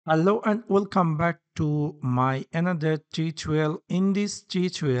Hello and welcome back to my another tutorial. In this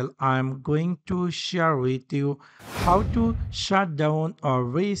tutorial, I'm going to share with you how to shut down or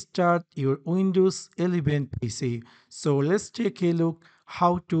restart your Windows 11 PC. So let's take a look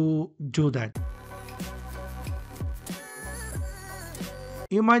how to do that.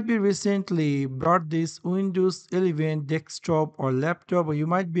 You might be recently bought this Windows 11 desktop or laptop, or you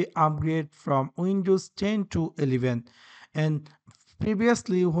might be upgraded from Windows 10 to 11. And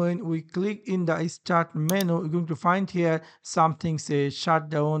previously, when we click in the start menu, you're going to find here something says shut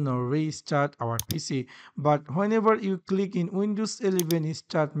down or restart our PC. But whenever you click in Windows 11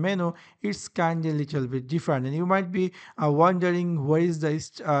 start menu, it's kind of a little bit different. And you might be wondering where is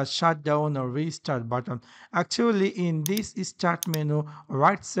the shutdown or restart button. Actually, in this start menu,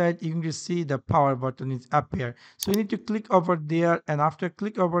 right side, you can see the power button is appear. So you need to click over there, and after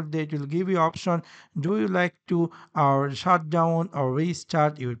click over there, it will give you option. Do you like to shut down or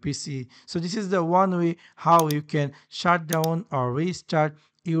restart your PC? So this is the one way how you can shut down or restart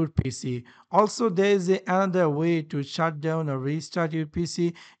your PC. Also, there is another way to shut down or restart your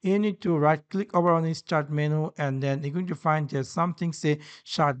PC. You need to right click over on the start menu, and then you're going to find there's something say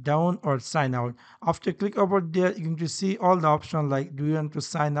shut down or sign out. After click over there, you're going to see all the options like do you want to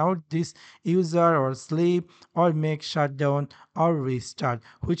sign out this user or sleep or make shutdown or restart,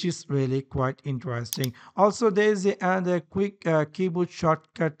 which is really quite interesting. Also, there is another quick keyboard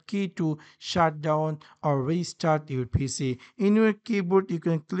shortcut key to shut down or restart your PC. In your keyboard, you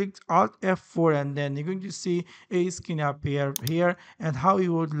can click Alt F4, and then you're going to see a screen appear here and how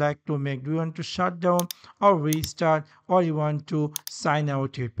you would like to make. Do you want to shut down or restart, or you want to sign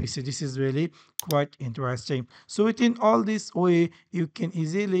out your PC? This is really quite interesting. So within all this way, you can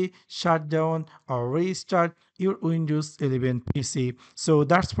easily shut down or restart your Windows 11 PC. So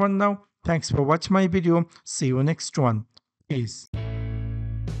that's for now. Thanks for watching my video. See you next one. Peace.